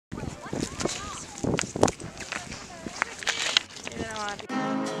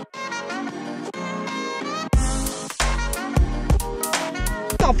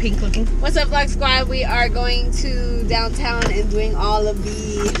all pink looking. What's up, Vlog Squad? We are going to downtown and doing all of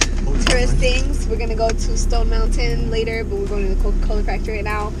the tourist things. We're gonna go to Stone Mountain later, but we're going to the Coca-Cola factory right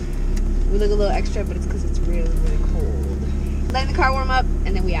now. We look a little extra, but it's because it's really, really cold. Letting the car warm up,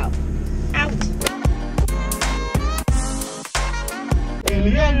 and then we out. Out!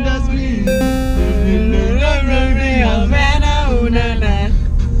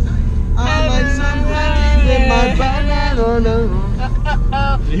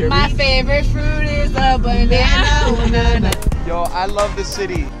 My favorite fruit is a banana. Yo, I love the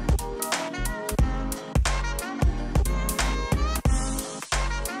city.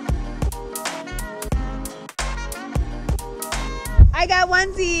 I got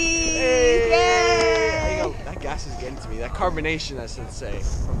onesies! Hey. Yay! Yo, that gas is getting to me. That carbonation, I should say,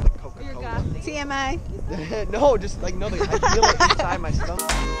 from the Coca-Cola. TMI. No, just like, no, I feel it inside my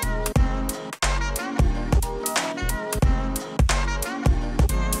stomach.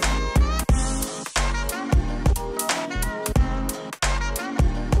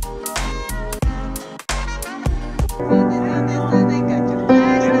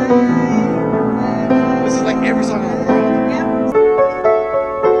 This is like every song in the world. Yep.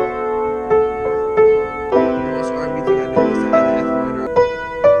 The most R&B thing I know is to add an F minor.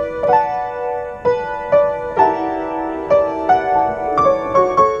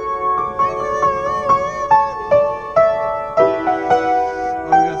 Are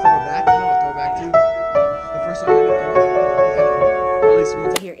we gonna throw it back? You know what throwback to? The first song I know. Really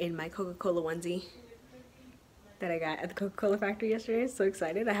smooth. Here in my Coca-Cola onesie that I got at the Coca-Cola factory yesterday. So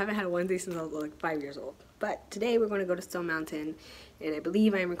excited. I haven't had a onesie since I was like 5 years old. But today we're going to go to Stone Mountain, and I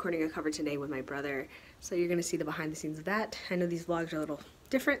believe I am recording a cover today with my brother. So you're going to see the behind the scenes of that. I know these vlogs are a little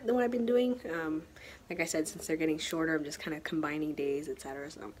different than what I've been doing. Like I said, since they're getting shorter, I'm just kind of combining days,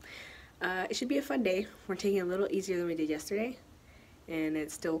 etc. So it should be a fun day. We're taking it a little easier than we did yesterday. And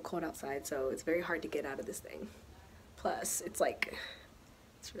it's still cold outside, so it's very hard to get out of this thing. Plus, it's like,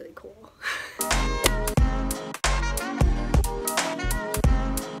 it's really cool.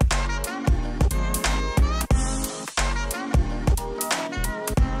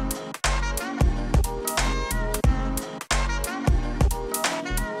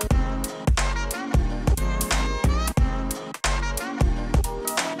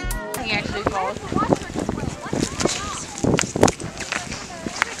 He actually falls.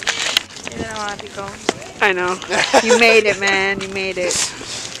 You didn't want to go. I know. You made it, man. You made it.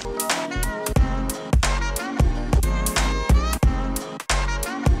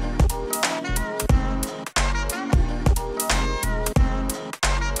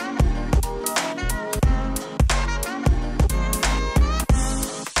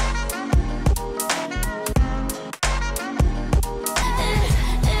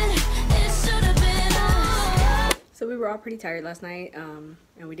 So we were all pretty tired last night, and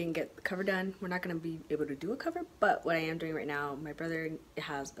we didn't get the cover done. We're not going to be able to do a cover, but what I am doing right now, my brother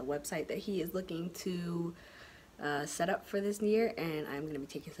has a website that he is looking to set up for this year, and I'm going to be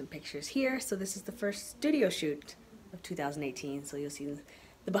taking some pictures here. So this is the first studio shoot of 2018, so you'll see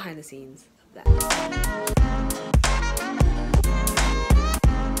the behind the scenes of that.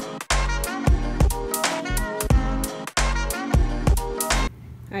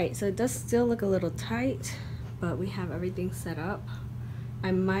 Alright, so it does still look a little tight, but we have everything set up.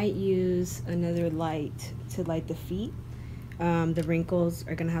 I might use another light to light the feet. The wrinkles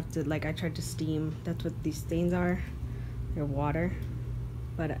are gonna have to, like, I tried to steam. That's what these stains are. They're water.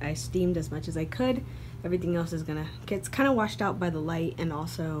 But I steamed as much as I could. Everything else is gonna, it's kind of washed out by the light and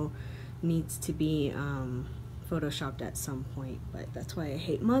also needs to be photoshopped at some point. But that's why I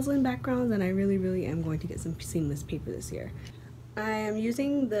hate muslin backgrounds, and I really, really am going to get some seamless paper this year. I am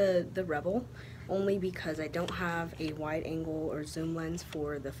using the Rebel only because I don't have a wide angle or zoom lens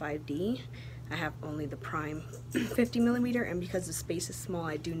for the 5D. I have only the prime 50mm, and because the space is small,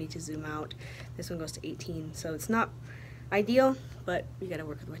 I do need to zoom out. This one goes to 18, so it's not ideal, but you gotta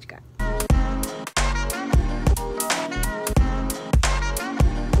work with what you got.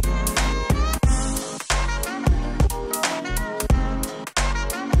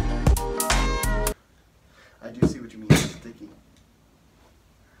 I do see what you mean. It's sticky.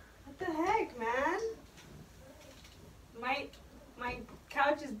 What the heck, man? My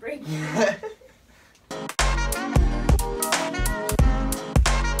couch is breaking.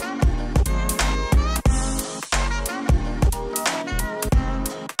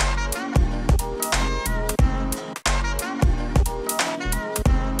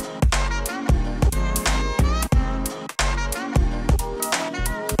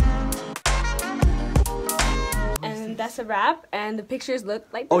 And that's a wrap, and the pictures look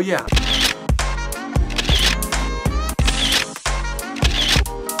like this. Oh yeah.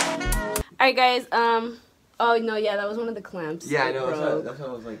 right, guys. Oh no, yeah, that was one of the clamps. Yeah, I know. That's what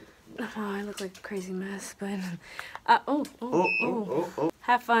I was like. Oh, I look like a crazy mess, but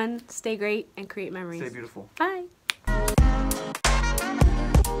have fun, stay great, and create memories. Stay beautiful. Bye.